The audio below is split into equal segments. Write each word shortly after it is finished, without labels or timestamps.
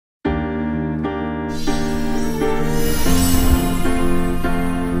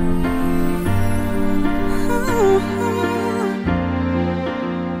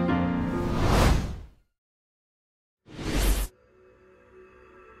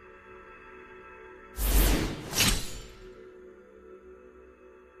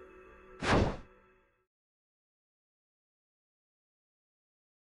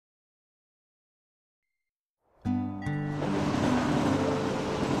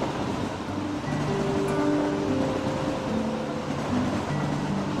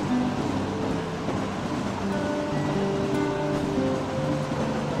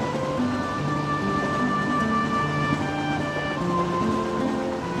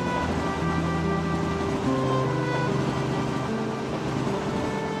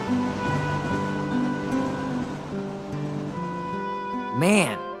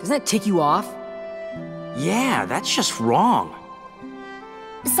Doesn't that tick you off? Yeah, that's just wrong.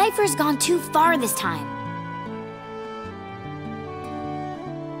 Cypher's gone too far this time.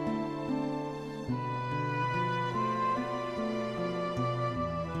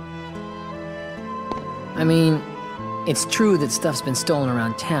 I mean, it's true that stuff's been stolen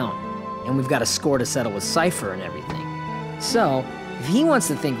around town, and we've got a score to settle with Cypher and everything. So, if he wants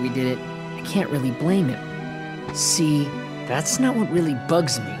to think we did it, I can't really blame him. See, that's not what really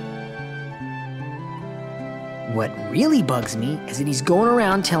bugs me. What really bugs me is that he's going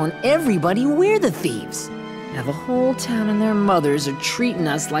around telling everybody we're the thieves. Now the whole town and their mothers are treating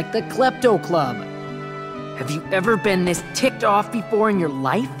us like the Klepto Club. Have you ever been this ticked off before in your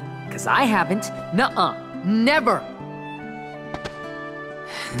life? 'Cause I haven't. Nuh-uh. Never.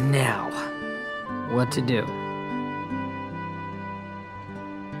 Now, what to do?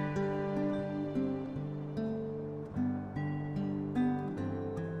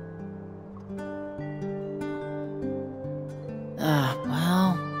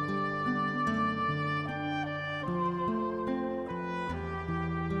 Well...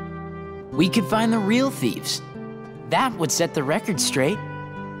 We could find the real thieves. That would set the record straight.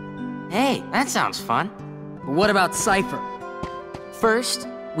 Hey, that sounds fun. But what about Cypher? First,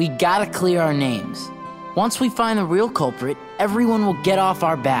 we gotta clear our names. Once we find the real culprit, everyone will get off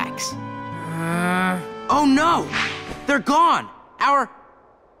our backs. Oh no! They're gone! Are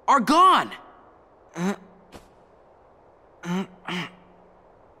gone!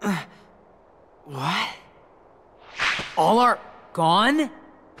 What? All are gone?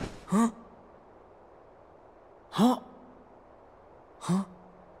 Huh? Huh? Huh?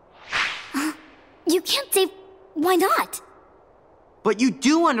 You can't say... why not? But you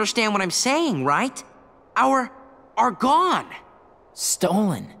do understand what I'm saying, right? Are gone.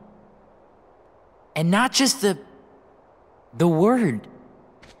 Stolen. And not just the word.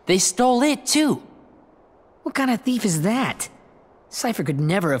 They stole it too. What kind of thief is that? Cypher could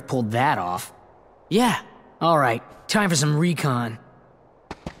never have pulled that off. Yeah. All right, time for some recon.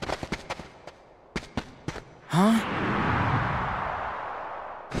 Huh?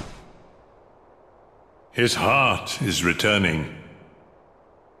 His heart is returning.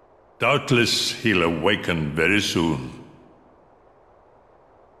 Doubtless he'll awaken very soon.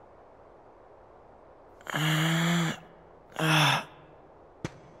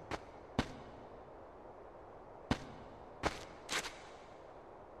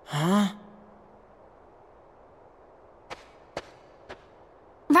 Huh?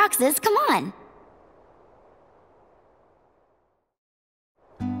 Roxas, come on.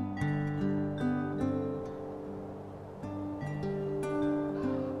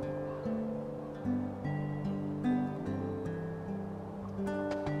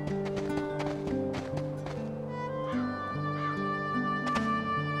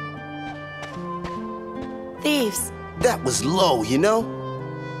 Thieves. That was low, you know?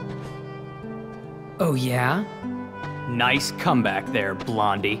 Oh yeah? Nice comeback there,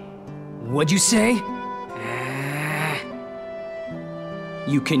 Blondie. What'd you say?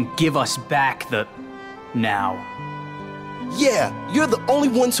 You can give us back the... now. Yeah, you're the only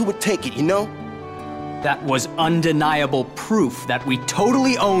ones who would take it, you know? That was undeniable proof that we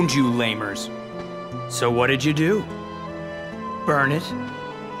totally owned you, lamers. So what did you do? Burn it?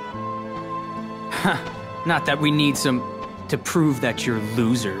 Huh, not that we need some... to prove that you're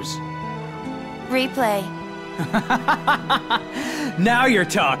losers. Replay. Now you're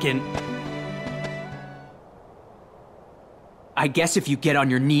talking. I guess if you get on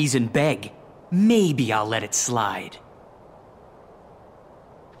your knees and beg, maybe I'll let it slide.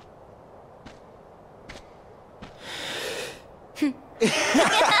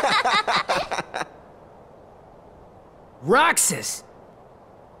 Roxas!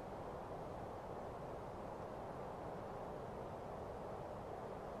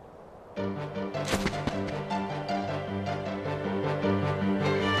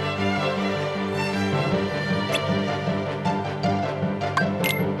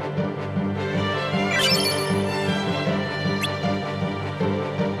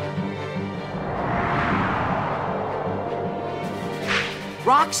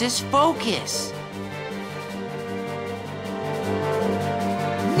 Roxas, focus!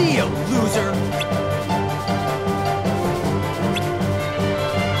 Kneel, loser!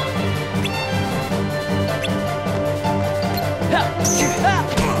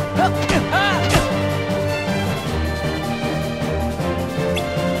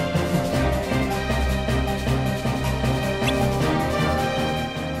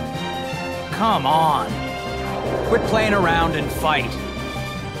 Come on. Quit playing around and fight.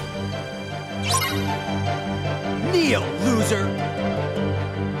 Kneel, loser!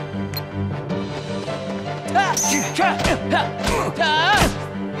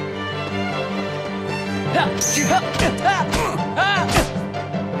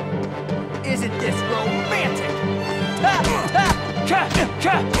 Isn't this romantic?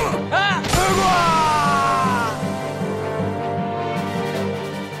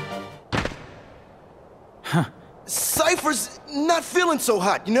 Cypher's not feeling so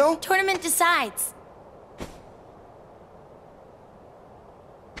hot, you know? Tournament decides.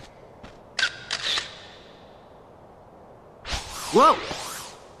 Whoa!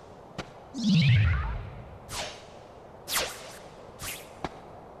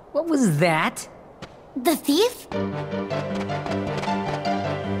 What was that? The thief?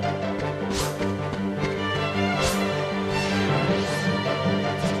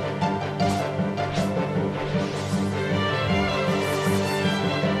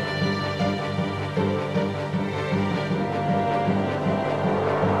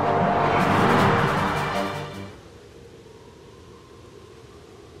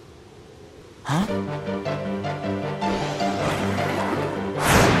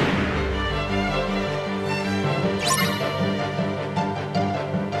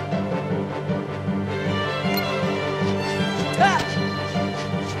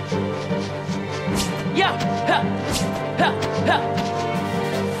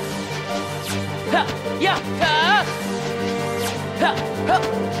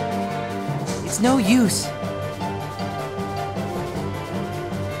 It's no use.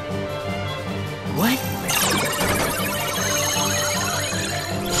 What?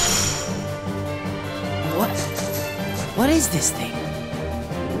 What is this thing?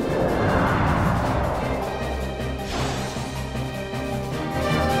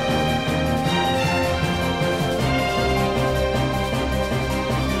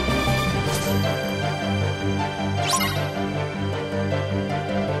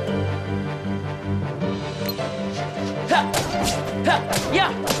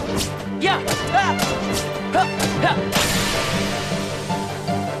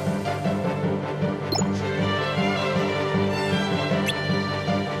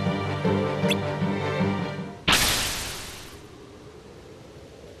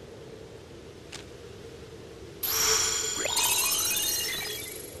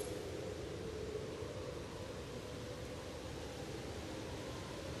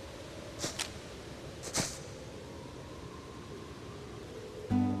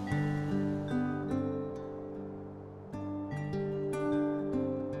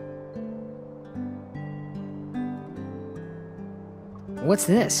 What's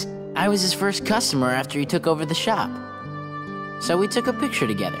this? I was his first customer after he took over the shop. So we took a picture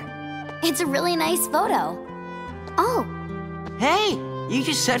together. It's a really nice photo. Oh, Hey, you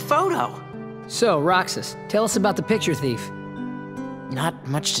just said photo. So, Roxas, tell us about the picture thief. Not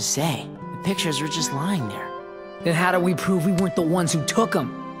much to say. The pictures were just lying there. Then how do we prove we weren't the ones who took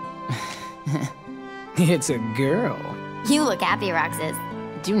them? It's a girl. you look happy, Roxas.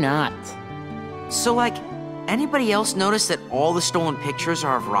 Do not. So, like, anybody else notice that all the stolen pictures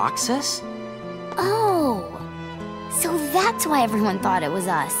are of Roxas? Oh, so that's why everyone thought it was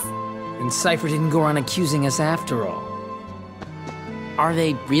us. And Cypher didn't go around accusing us after all. Are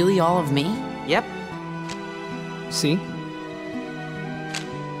they really all of me? Yep. See?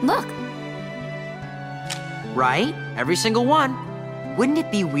 Look, Right? Every single one. Wouldn't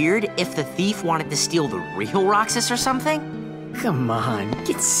it be weird if the thief wanted to steal the real Roxas or something? Come on,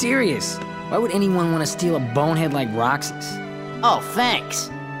 get serious. Why would anyone want to steal a bonehead like Roxas? Oh, thanks.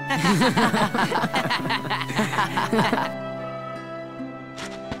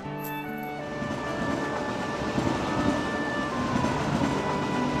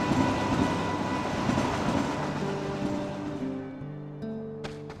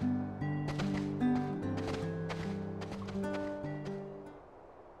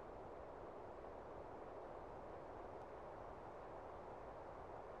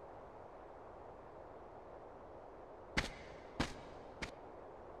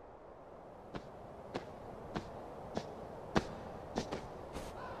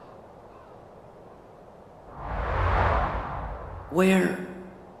 Where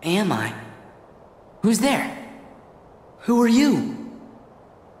am I? Who's there? Who are you?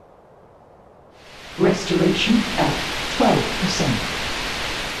 Restoration at 12%.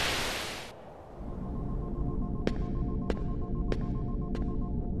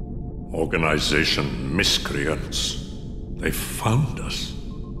 Organization miscreants. They found us.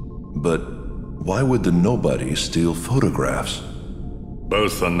 But why would the nobody steal photographs?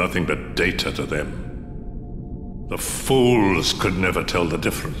 Both are nothing but data to them. The fools could never tell the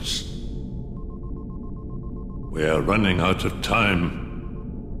difference. We are running out of time.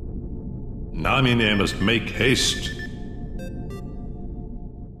 Namine must make haste.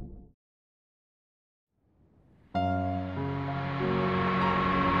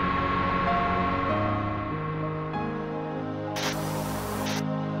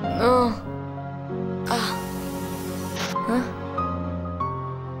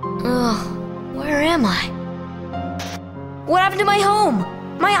 Where am I? What happened to my home?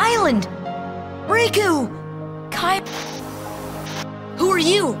 My island? Riku! Kai... Who are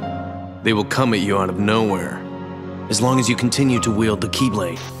you? They will come at you out of nowhere, as long as you continue to wield the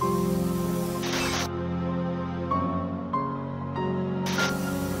Keyblade.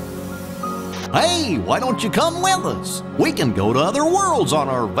 Hey, why don't you come with us? We can go to other worlds on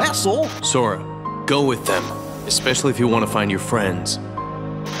our vessel. Sora, go with them, especially if you want to find your friends.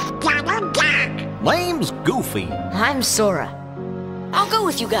 Name's Goofy. I'm Sora. I'll go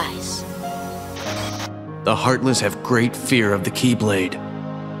with you guys. The Heartless have great fear of the Keyblade.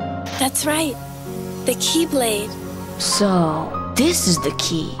 That's right. The Keyblade. So, this is the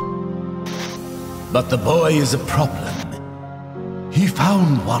key. But the boy is a problem. He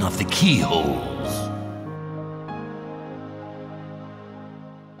found one of the keyholes.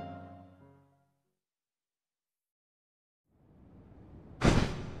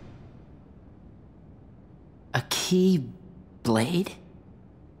 A key blade?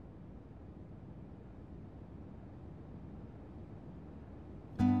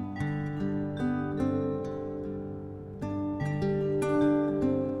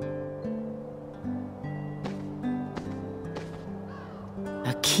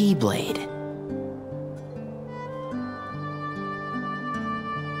 A keyblade.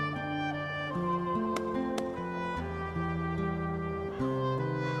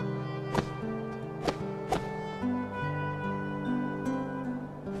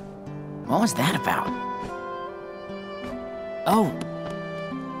 What was that about? Oh.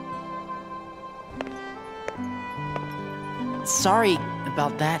 Sorry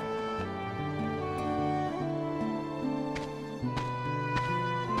about that.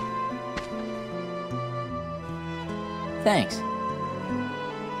 Thanks.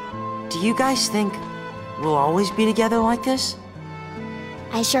 Do you guys think we'll always be together like this?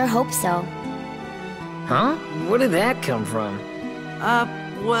 I sure hope so. Huh? Where did that come from?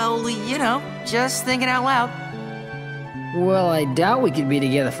 Well, you know, just thinking out loud. Well, I doubt we could be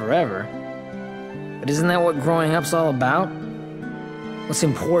together forever. But isn't that what growing up's all about? What's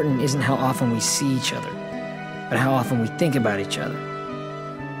important isn't how often we see each other, but how often we think about each other.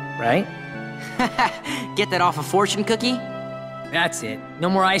 Right? Get that off a fortune cookie? That's it. No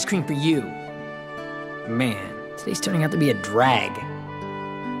more ice cream for you. Man, today's turning out to be a drag.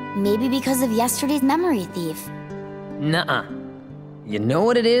 Maybe because of yesterday's memory thief. Nuh-uh. You know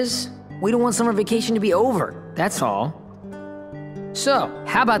what it is? We don't want summer vacation to be over, that's all. So,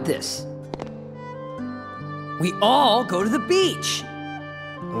 how about this? We all go to the beach.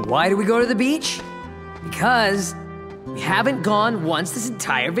 And why do we go to the beach? Because we haven't gone once this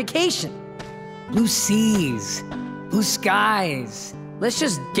entire vacation. Blue seas, blue skies. Let's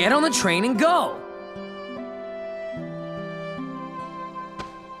just get on the train and go.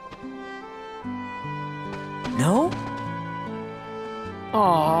 No?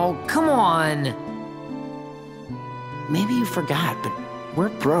 Oh, come on. Maybe you forgot, but we're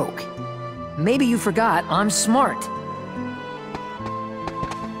broke. Maybe you forgot I'm smart.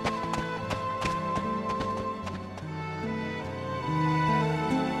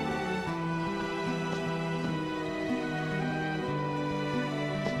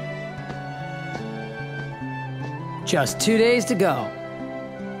 Just 2 days to go.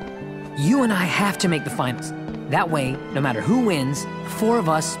 You and I have to make the finals. That way, no matter who wins, the four of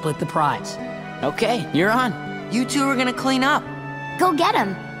us split the prize. Okay, you're on. You two are gonna clean up. Go get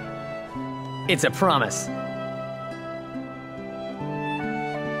him. It's a promise.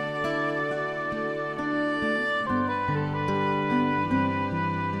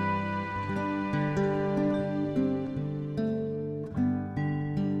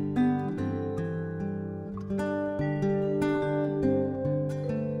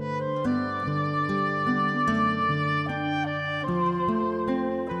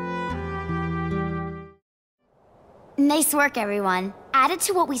 Nice work, everyone. Added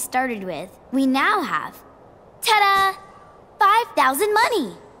to what we started with, we now have... Ta-da! 5,000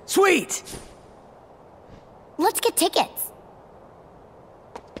 money! Sweet! Let's get tickets.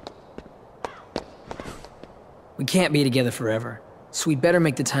 We can't be together forever, so we better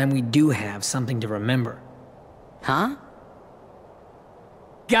make the time we do have something to remember. Huh?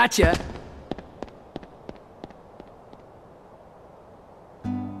 Gotcha!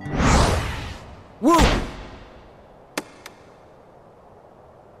 Whoa!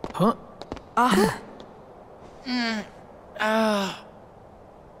 Huh?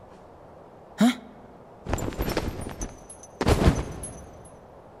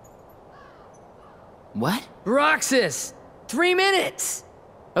 What? Roxas! 3 minutes!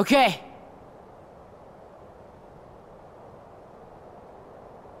 Okay.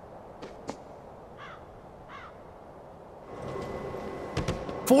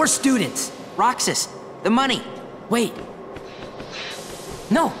 Four students. Roxas, the money. Wait.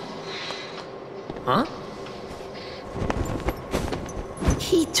 No. Huh?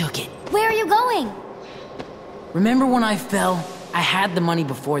 He took it. Where are you going? Remember when I fell? I had the money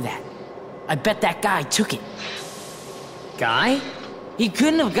before that. I bet that guy took it. Guy? He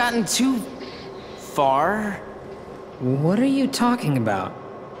couldn't have gotten too far. What are you talking about?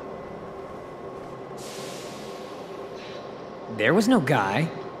 There was no guy.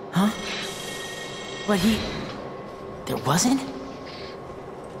 Huh? But there wasn't?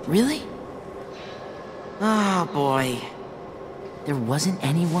 Really? Oh boy. There wasn't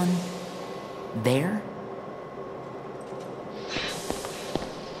anyone there?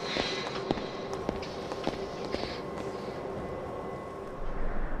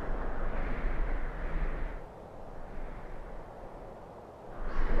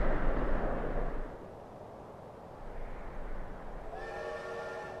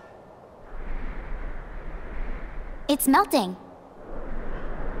 It's melting.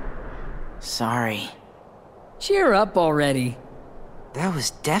 Sorry. Cheer up already. That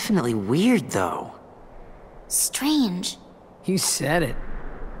was definitely weird, though. Strange. You said it.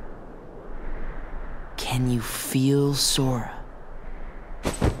 Can you feel Sora?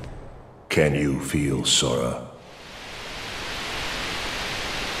 Can you feel Sora?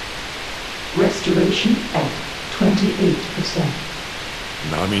 Restoration at 28%.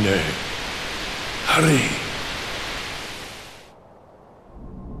 Namine, hurry!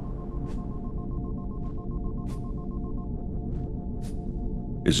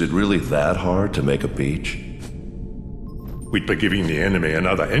 Is it really that hard to make a beach? We'd be giving the enemy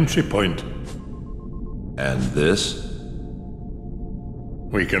another entry point. And this?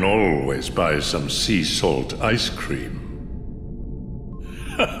 We can always buy some sea salt ice cream.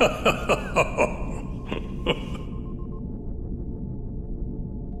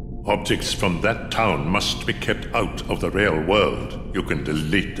 Objects from that town must be kept out of the real world. You can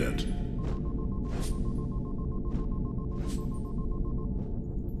delete that.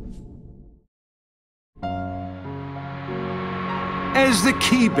 As the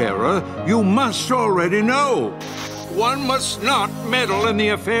key-bearer, you must already know. One must not meddle in the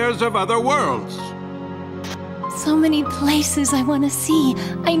affairs of other worlds. So many places I want to see.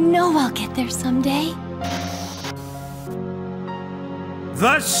 I know I'll get there someday.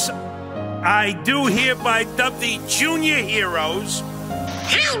 Thus, I do hereby dub the junior heroes.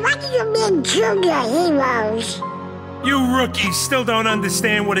 Hey, what do you mean, junior heroes? You rookies still don't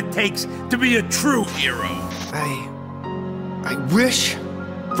understand what it takes to be a true hero. I wish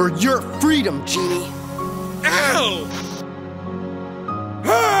for your freedom, Genie. Ow!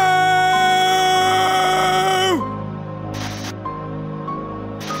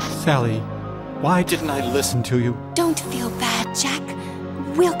 Sally, why didn't I listen to you? Don't feel bad, Jack.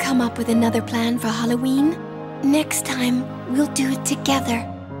 We'll come up with another plan for Halloween. Next time, we'll do it together.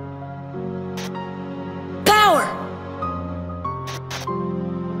 Power!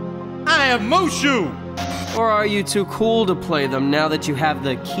 I am Mushu! Or are you too cool to play them now that you have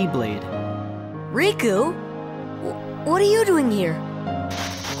the Keyblade? Riku? What are you doing here?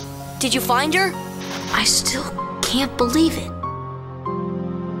 Did you find her? I still can't believe it.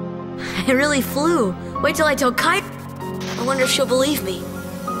 I really flew. Wait till I tell Kai. I wonder if she'll believe me.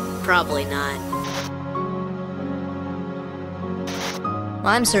 Probably not.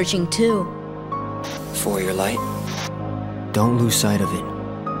 I'm searching too. For your light. Don't lose sight of it.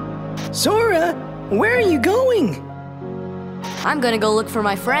 Sora, where are you going? I'm gonna go look for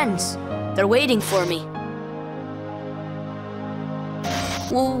my friends. They're waiting for me.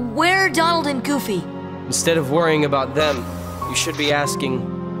 Well, where are Donald and Goofy? Instead of worrying about them, you should be asking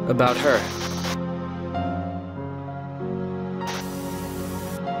about her.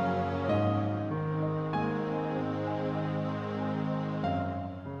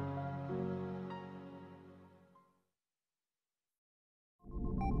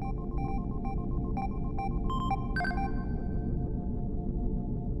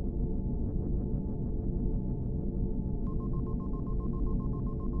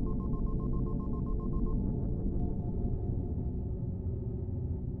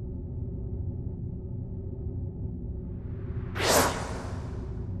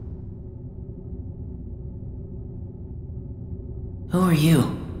 Who are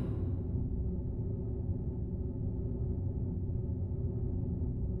you?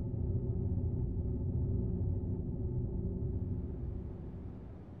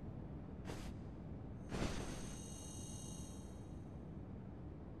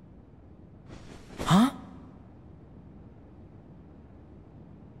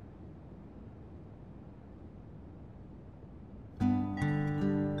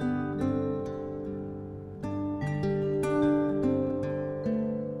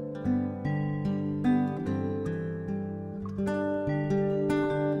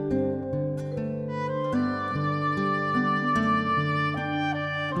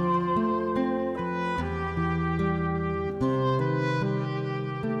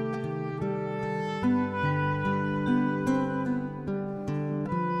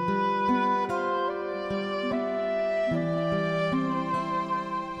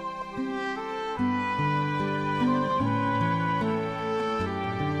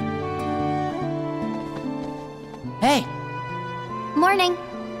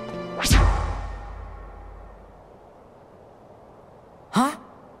 Huh?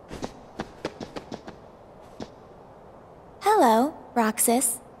 Hello,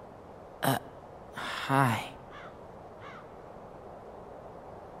 Roxas. Hi.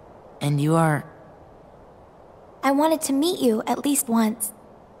 And you are... I wanted to meet you at least once.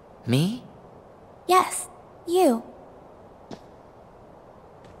 me? Yes, you.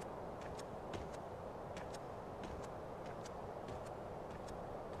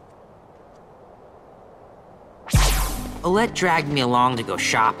 Olette dragged me along to go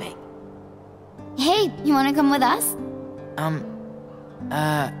shopping. Hey, you wanna come with us?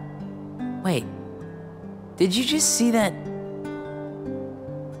 Wait. Did you just see that?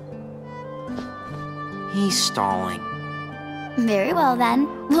 He's stalling. Very well then.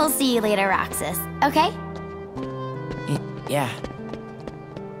 We'll see you later, Roxas. Okay? Yeah.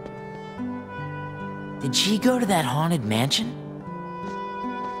 Did she go to that haunted mansion?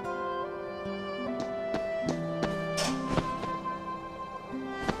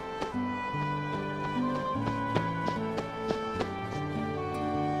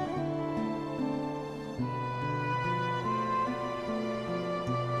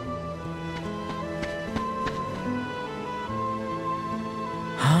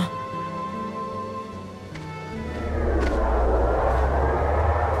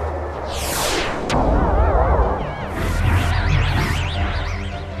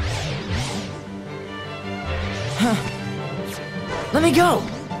 Let me go!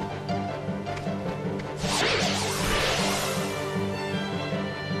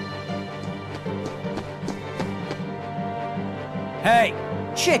 Hey,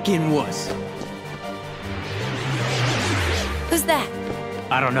 chicken wuss. Who's that?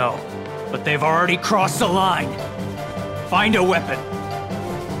 I don't know, but they've already crossed the line. Find a weapon.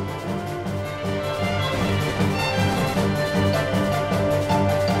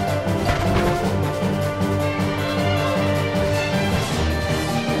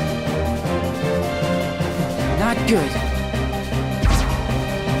 Not good.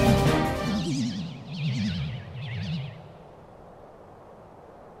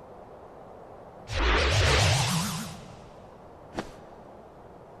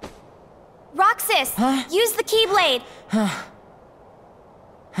 Roxas! Huh? Use the Keyblade! Huh?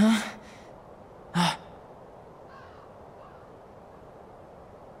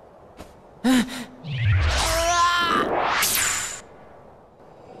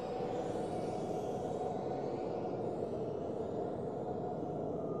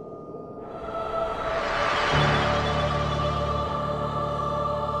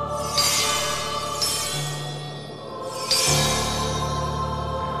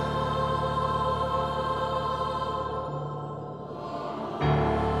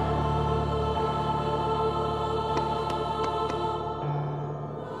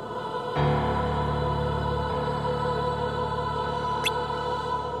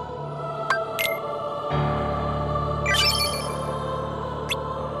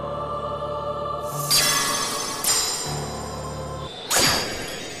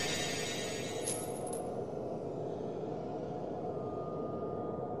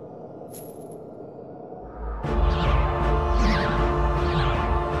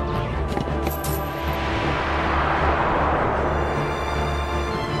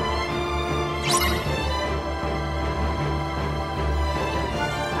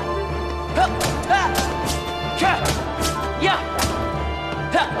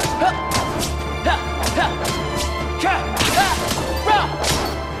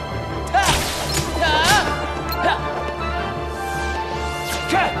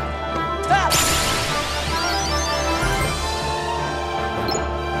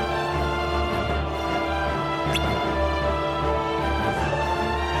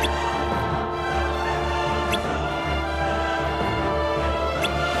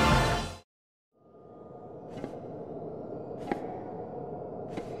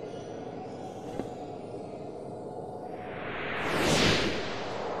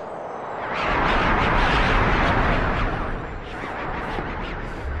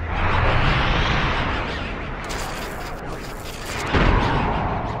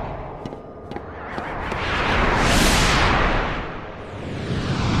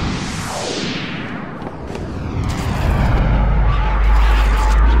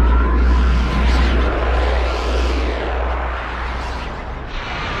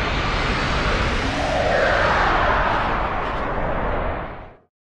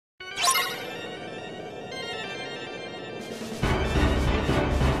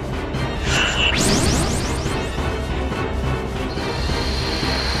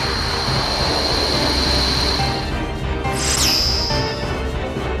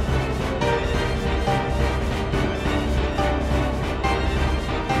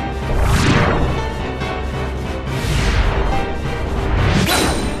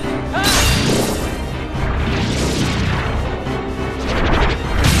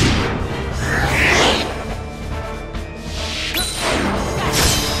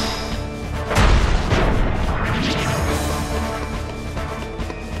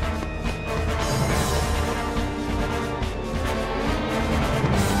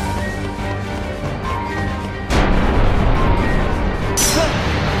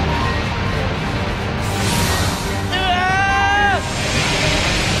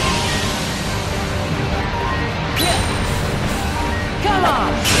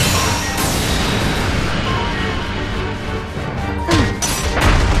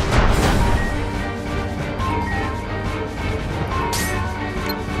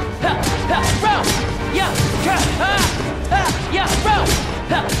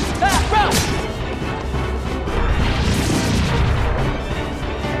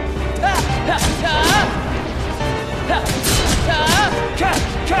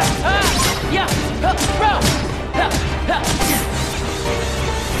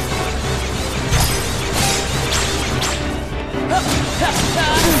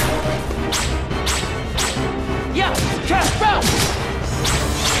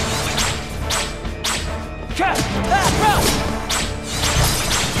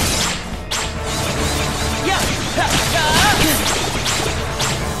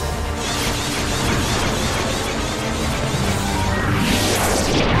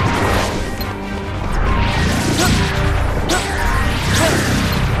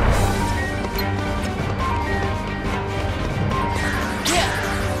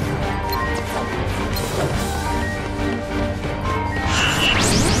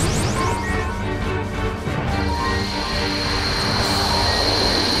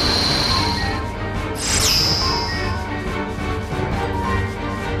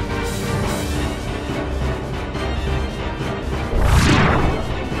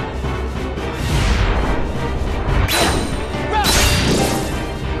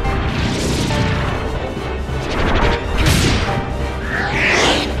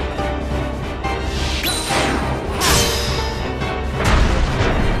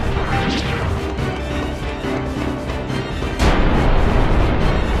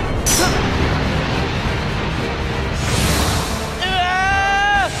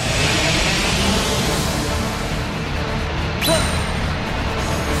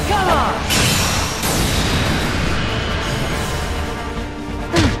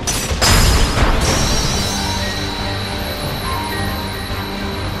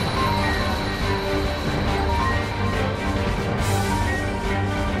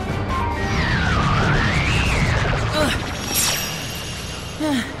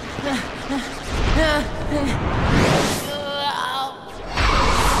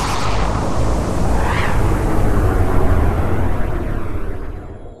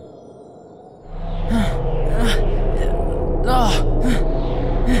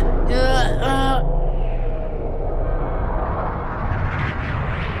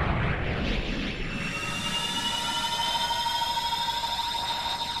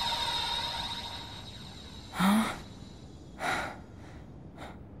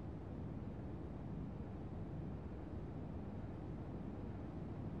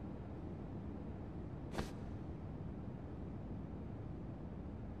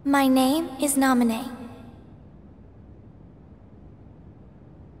 My name is Naminé.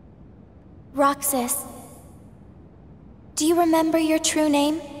 Roxas. Do you remember your true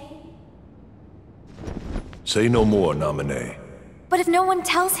name? Say no more, Naminé. But if no one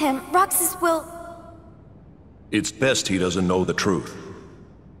tells him, Roxas will... It's best he doesn't know the truth.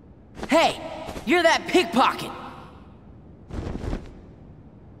 Hey! You're that pickpocket!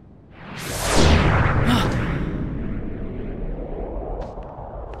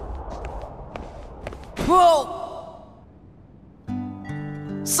 Whoa!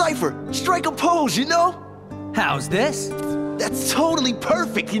 Cypher, strike a pose, you know? How's this? That's totally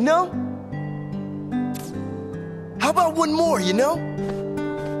perfect, you know? How about one more, you know?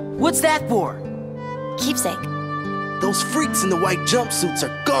 What's that for? Keepsake. Those freaks in the white jumpsuits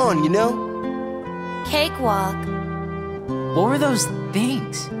are gone, you know? Cakewalk. What were those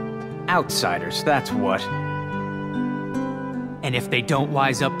things? Outsiders, that's what. And if they don't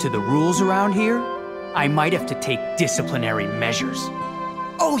wise up to the rules around here, I might have to take disciplinary measures.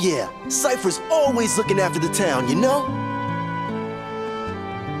 Oh yeah, Cypher's always looking after the town, you know?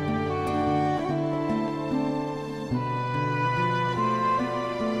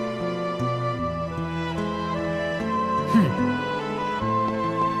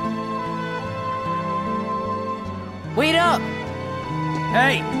 Wait up!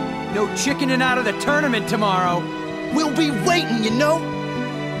 Hey, no chickening out of the tournament tomorrow. We'll be waiting, you know?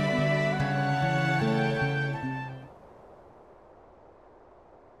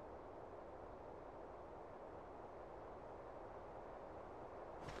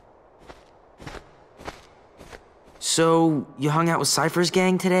 So, you hung out with Cypher's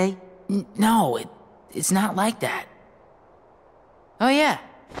gang today? No, it's not like that. Oh yeah.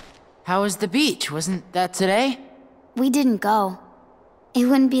 How was the beach? Wasn't that today? We didn't go. It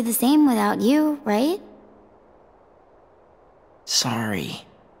wouldn't be the same without you, right? Sorry.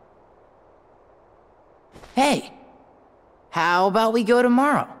 Hey, how about we go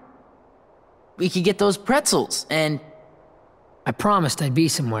tomorrow? We could get those pretzels and... I promised I'd be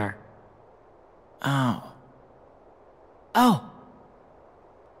somewhere. Oh. Oh.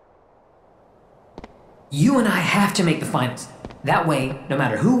 You and I have to make the finals. That way, no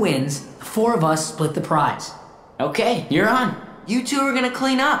matter who wins, the four of us split the prize. Okay, you're on. You two are gonna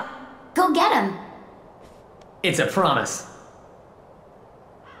clean up. Go get him. It's a promise.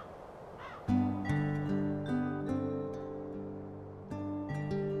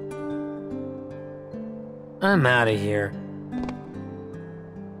 I'm out of here.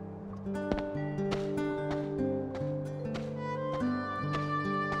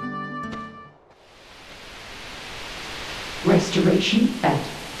 Restoration at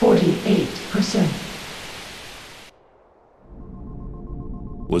 48%.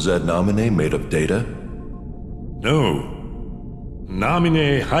 Was that Naminé made of data? No.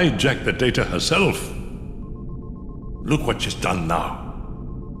 Naminé hijacked the data herself. Look what she's done now.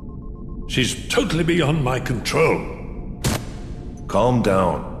 She's totally beyond my control. Calm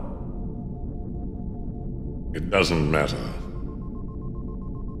down. It doesn't matter.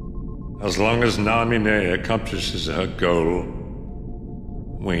 As long as Naminé accomplishes her goal,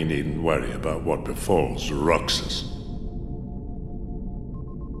 we needn't worry about what befalls Roxas.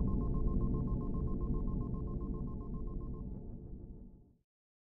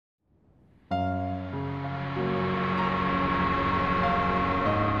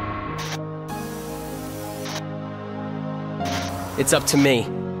 It's up to me.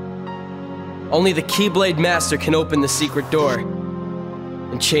 Only the Keyblade Master can open the secret door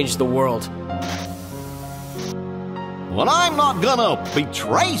and change the world. Well, I'm not gonna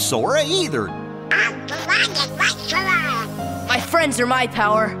betray Sora either. I'm Dragon Lecturer. My friends are my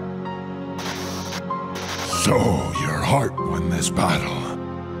power. So, your heart won this battle.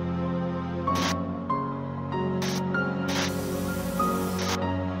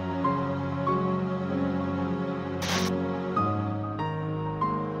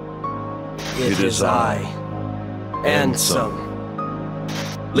 It is I, and some.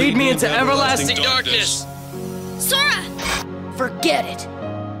 Lead me into everlasting darkness! Sora! Forget it.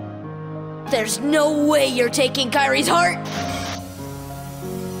 There's no way you're taking Kyrie's heart!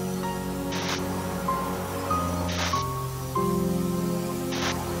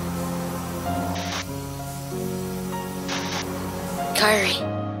 Kyrie.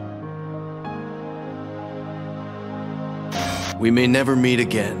 We may never meet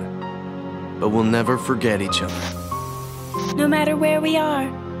again, but we'll never forget each other. No matter where we are,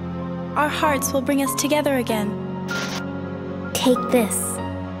 our hearts will bring us together again. Take this.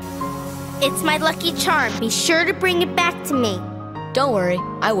 It's my lucky charm. Be sure to bring it back to me. Don't worry,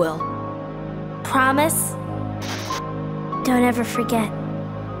 I will. Promise? Don't ever forget.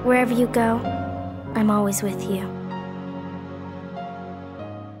 Wherever you go, I'm always with you.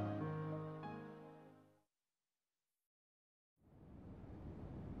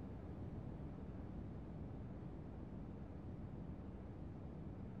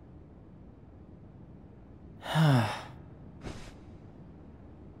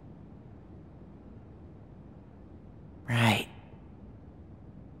 Right.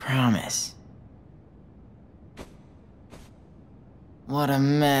 Promise. What a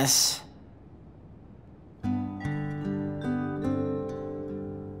mess.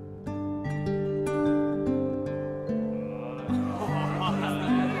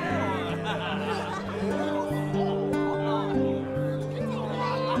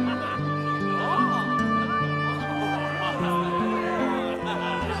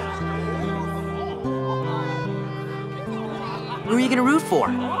 Who are you gonna root for?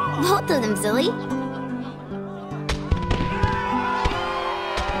 Both of them, silly.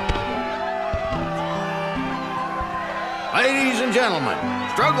 Ladies and gentlemen,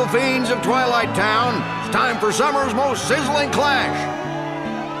 struggle fiends of Twilight Town, it's time for summer's most sizzling clash.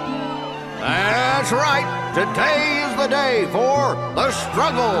 That's right, today is the day for the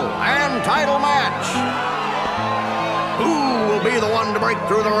struggle and title match. Who will be the one to break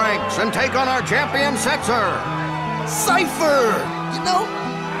through the ranks and take on our champion Setzer? Cypher! You know?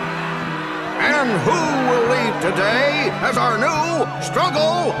 And who will leave today as our new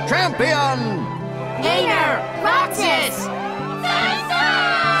struggle champion? Hainer! Roxas!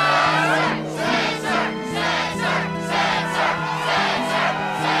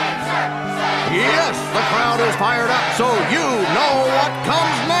 Yes, the crowd is fired up, so you know what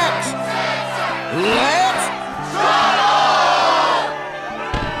comes next. Let's struggle!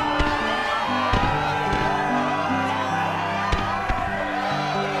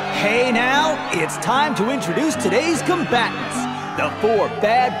 Hey now, it's time to introduce today's combatants. The 4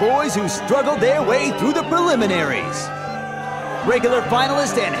 bad boys who struggled their way through the preliminaries. Regular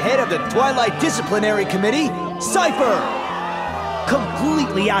finalist and head of the Twilight Disciplinary Committee, Cypher.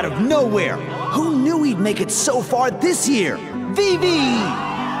 Completely out of nowhere. Who knew he'd make it so far this year? Vivi.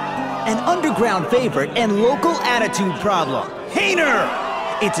 An underground favorite and local attitude problem, Hainer.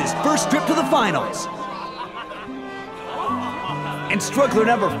 It's his first trip to the finals. And struggler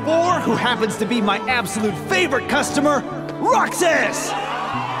number 4, who happens to be my absolute favorite customer, Roxas!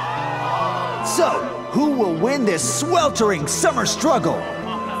 So, who will win this sweltering summer struggle?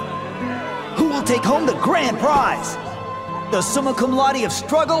 Who will take home the grand prize? The summa cum laude of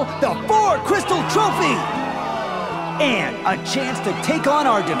struggle, the 4 Crystal Trophy! And a chance to take on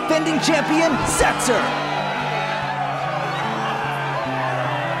our defending champion, Setzer!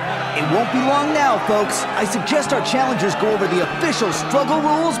 It won't be long now, folks. I suggest our challengers go over the official struggle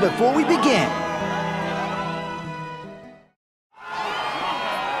rules before we begin.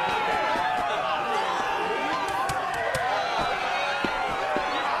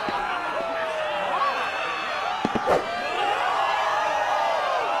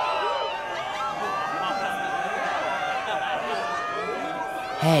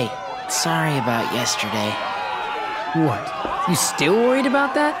 Hey, sorry about yesterday. What? You still worried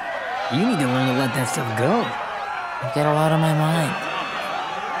about that? You need to learn to let that stuff go. I've got a lot on my mind.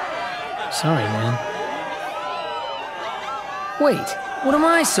 Sorry, man. Wait, what am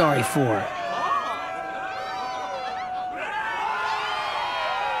I sorry for?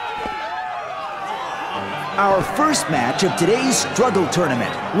 Our first match of today's struggle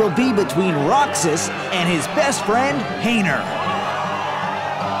tournament will be between Roxas and his best friend, Hainer.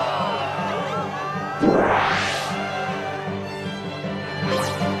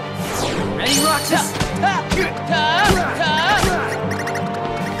 Ready, Roxas?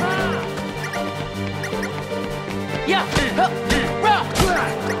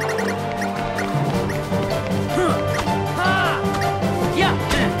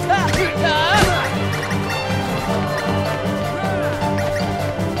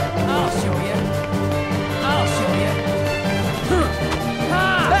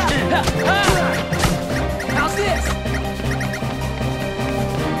 How's this?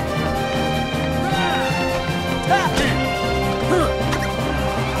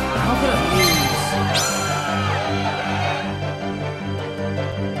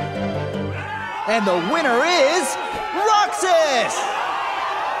 And the winner is Roxas!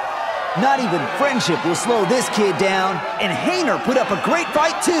 Not even friendship will slow this kid down, and Xehanort put up a great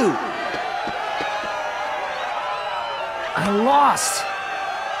fight too. I lost.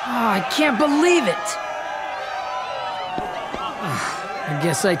 Oh, I can't believe it. I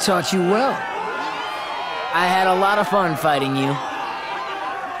guess I taught you well. I had a lot of fun fighting you.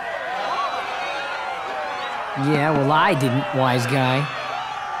 Yeah, well, I didn't, wise guy.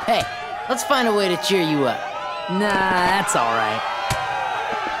 Hey, let's find a way to cheer you up. Nah, that's all right.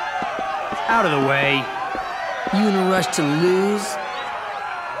 Out of the way. You in a rush to lose?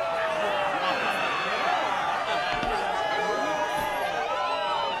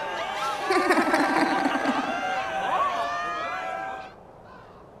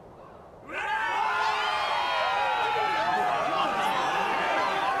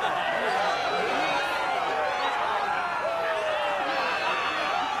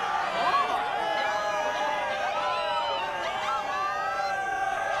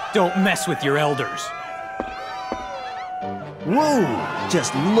 Don't mess with your elders. Whoa!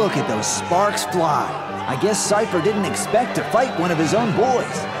 Just look at those sparks fly. I guess Cypher didn't expect to fight one of his own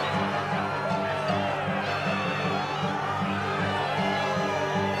boys.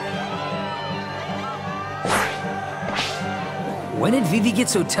 When did Vivi get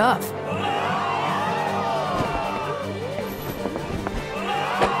so tough?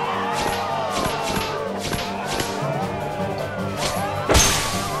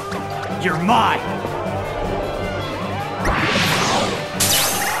 You're mine!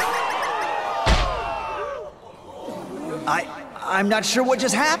 I'm not sure what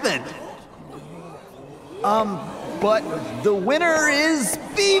just happened. But the winner is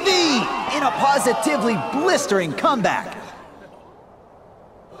Vivi in a positively blistering comeback.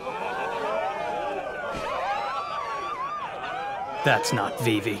 That's not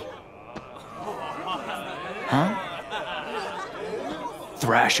Vivi. Huh?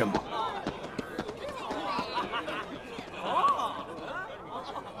 Thrash him.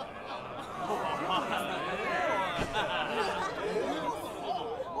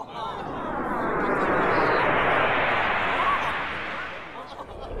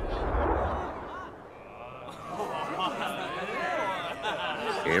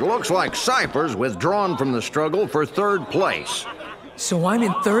 It looks like Cypher's withdrawn from the struggle for third place. So I'm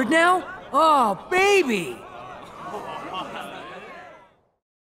in third now? Oh, baby!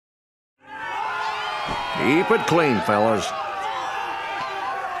 Keep it clean, fellas.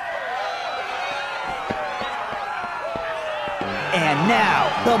 And now,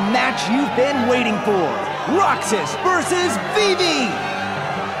 the match you've been waiting for. Roxas versus Vivi!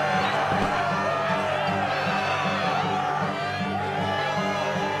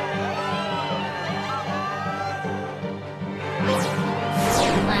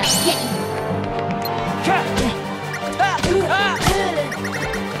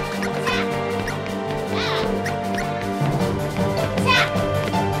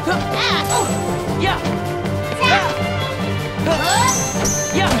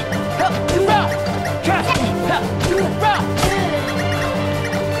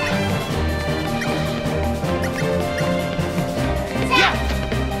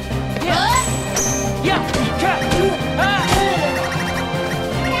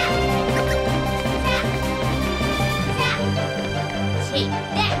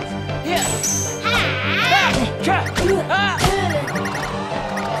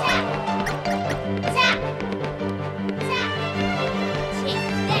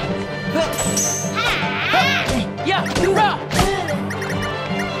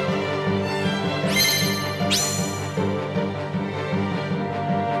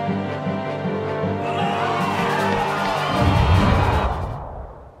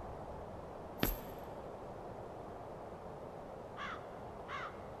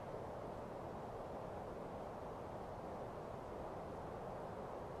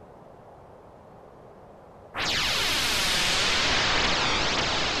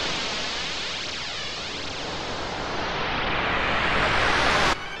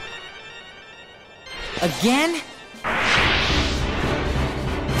 Again?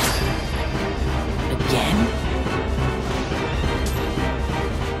 Again?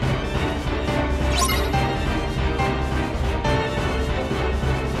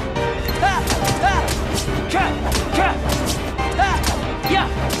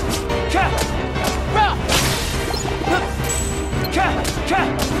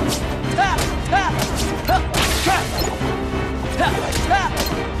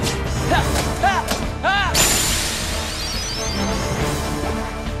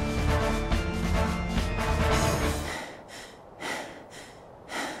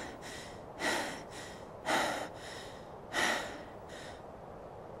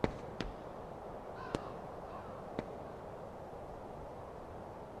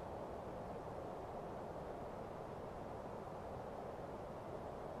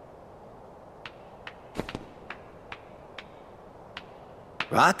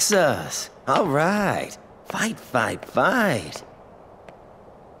 Roxas! All right. Fight, fight, fight.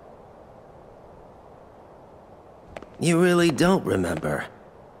 You really don't remember.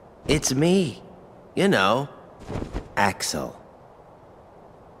 It's me. You know, Axel.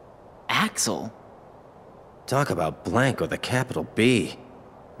 Axel? Talk about blank with a capital B.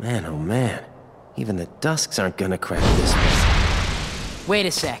 Man, oh man. Even the Dusks aren't gonna crack this one. Wait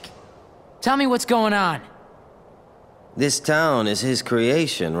a sec. Tell me what's going on. This town is his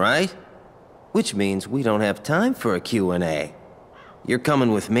creation, right? Which means we don't have time for a Q&A. You're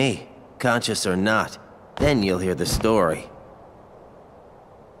coming with me, conscious or not. Then you'll hear the story.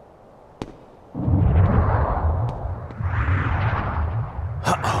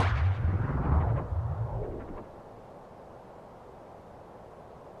 Uh-oh.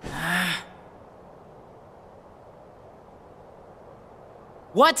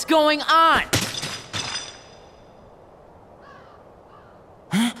 What's going on?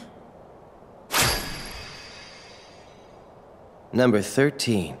 Huh? Number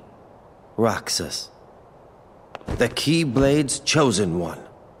 13. Roxas. The Keyblade's chosen one.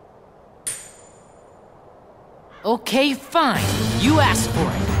 Okay, fine. You asked for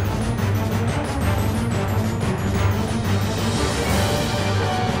it.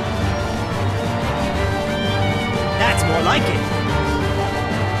 That's more like it.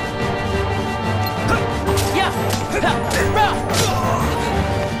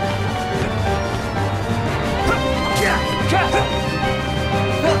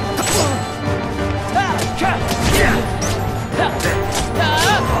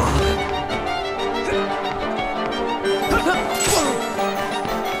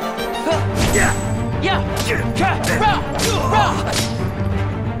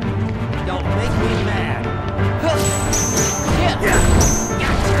 Don't make me mad.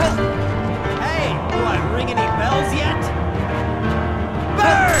 Hey, do I ring any bells yet?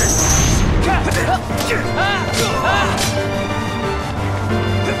 Burn!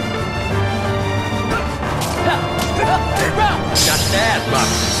 Not bad,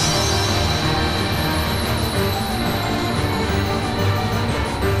 Roxas.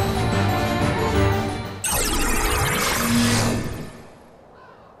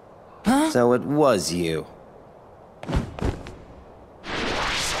 So it was you.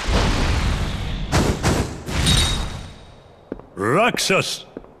 Roxas!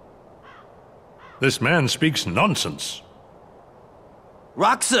 This man speaks nonsense.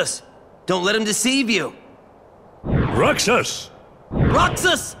 Roxas! Don't let him deceive you! Roxas!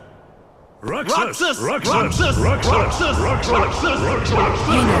 Roxas! Roxas! Roxas! Roxas!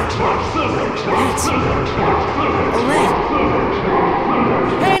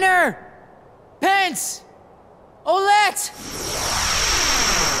 Painter! Pence! Olette!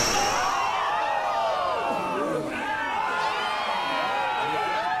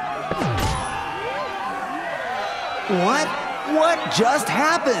 What? What just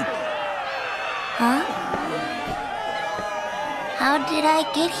happened? Huh? How did I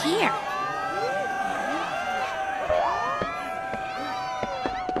get here?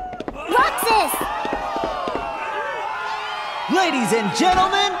 Roxas! Ladies and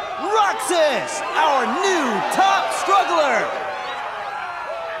gentlemen, Roxas, our new top struggler!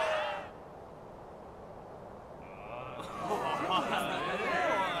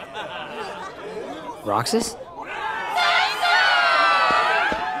 Roxas?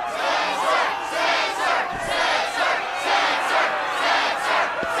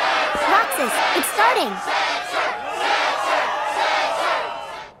 Roxas, it's starting!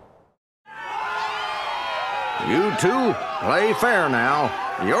 You two, play fair now.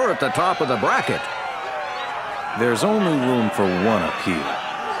 You're at the top of the bracket. There's only room for one appeal.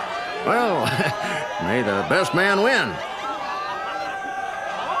 Well, may the best man win.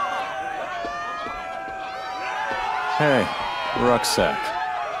 Hey, Rucksack.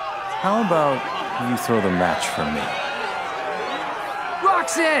 How about you throw the match for me?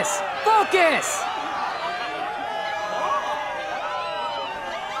 Roxas! Focus!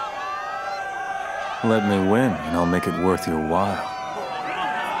 Let me win, and I'll make it worth your while.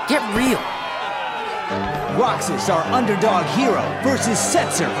 Get real! Roxas, our underdog hero, versus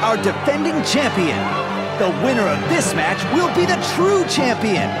Setzer, our defending champion. The winner of this match will be the true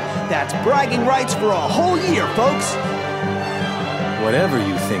champion. That's bragging rights for a whole year, folks. Whatever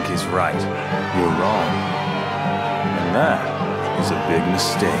you think is right, you're wrong. And that is a big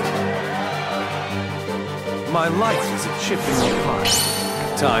mistake. My life is a chip in your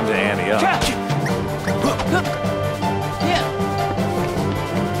pie. Time to ante up. Catch it!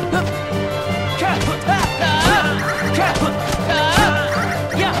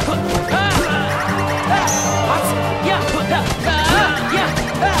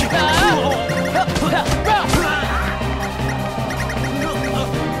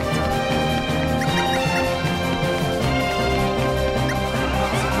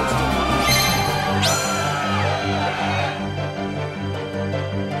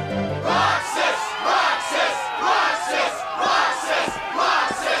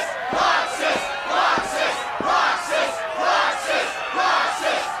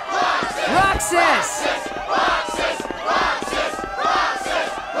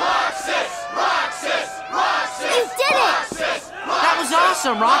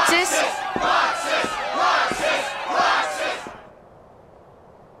 Forza, Roxas!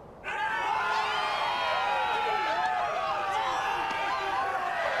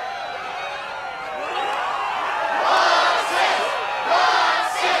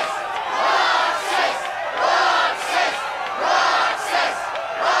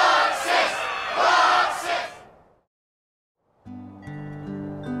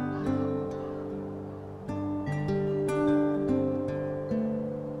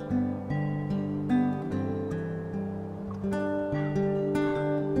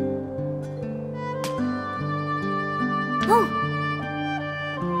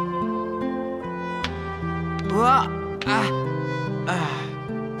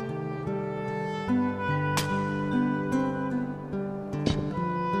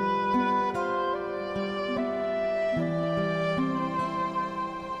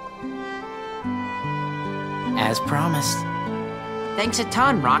 As promised. Thanks a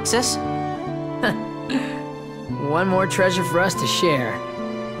ton, Roxas. One more treasure for us to share.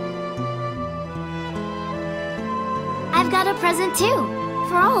 I've got a present too,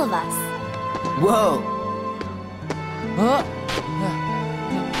 for all of us. Whoa!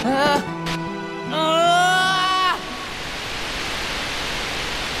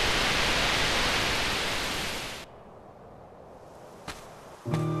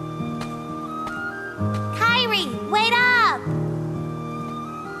 Kyrie, wait up!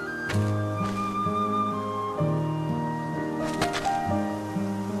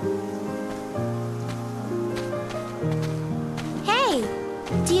 Hey,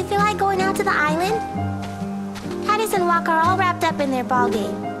 do you feel like going out to the island? Titus and Walk are all wrapped up in their ball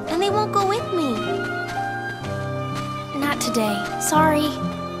game, and they won't go with me. Not today, sorry.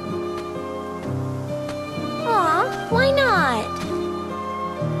 Aw, why not?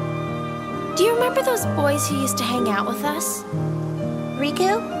 Do you remember those boys who used to hang out with us?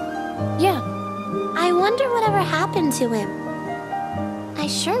 Riku? Yeah. I wonder whatever happened to him. I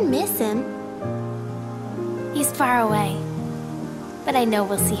sure miss him. He's far away, but I know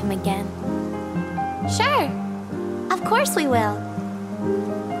we'll see him again. Sure. Of course we will.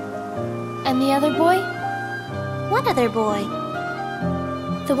 And the other boy? What other boy?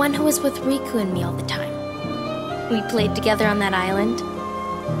 The one who was with Riku and me all the time. We played together on that island.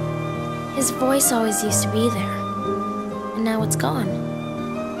 His voice always used to be there, and now it's gone.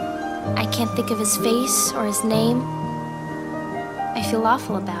 I can't think of his face or his name. I feel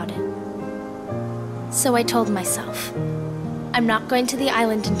awful about it. So I told myself, I'm not going to the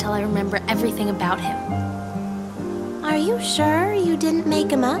island until I remember everything about him. Are you sure you didn't make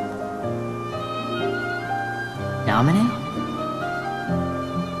him up? Dominic?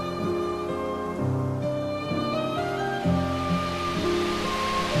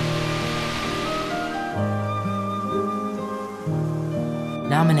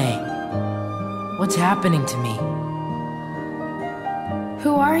 Naminé, what's happening to me?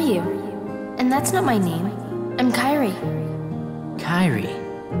 Who are you? And that's not my name. I'm Kyrie. Kyrie,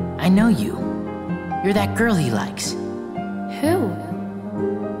 I know you. You're that girl he likes. Who?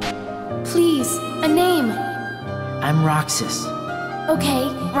 Please, a name. I'm Roxas. Okay,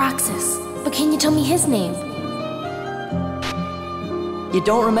 Roxas. But can you tell me his name? You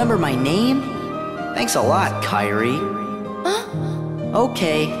don't remember my name? Thanks a lot, Kyrie. Huh?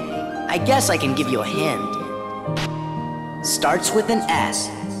 Okay, I guess I can give you a hint. Starts with an S.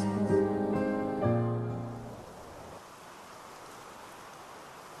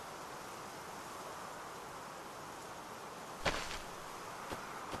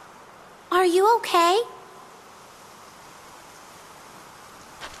 Are you okay?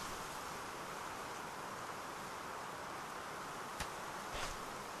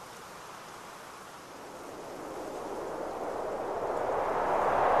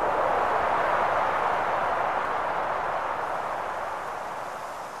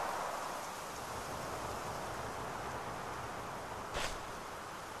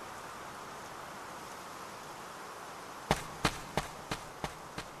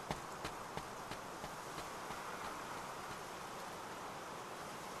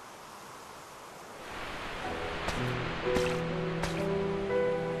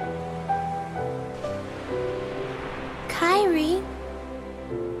 Kyrie?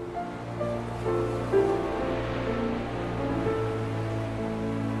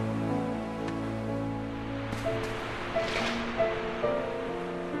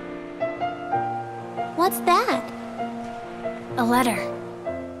 What's that? A letter.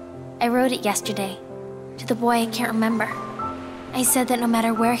 I wrote it yesterday, to the boy I can't remember. I said that no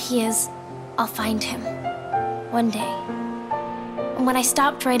matter where he is, I'll find him. One day. And when I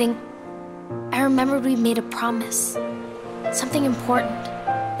stopped writing, I remembered we made a promise. Something important.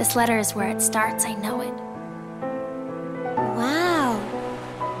 This letter is where it starts, I know it. Wow.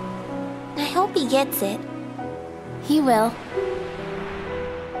 I hope he gets it. He will.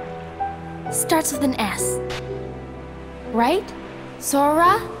 Starts with an S. Right?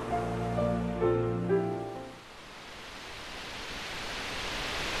 Sora?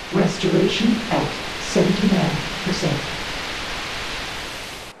 Restoration at 79%.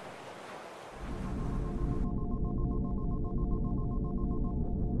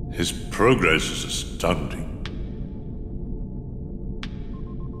 His progress is astounding.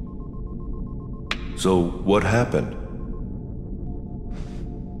 So, what happened?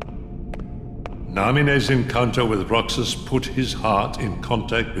 Namine's encounter with Roxas put his heart in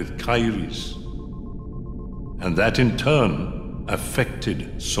contact with Kairi's. And that in turn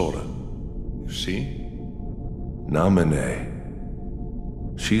affected Sora. You see? Namine.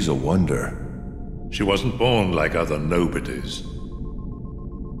 She's a wonder. She wasn't born like other nobodies.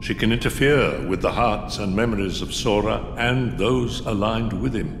 She can interfere with the hearts and memories of Sora and those aligned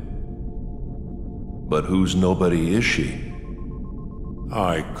with him. But whose nobody is she?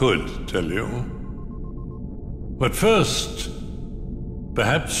 I could tell you. But first,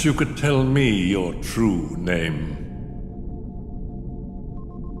 perhaps you could tell me your true name.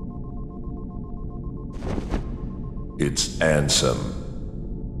 It's Ansem.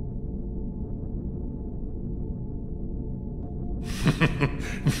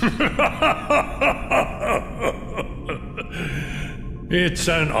 It's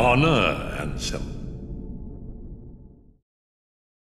an honor, Ansem.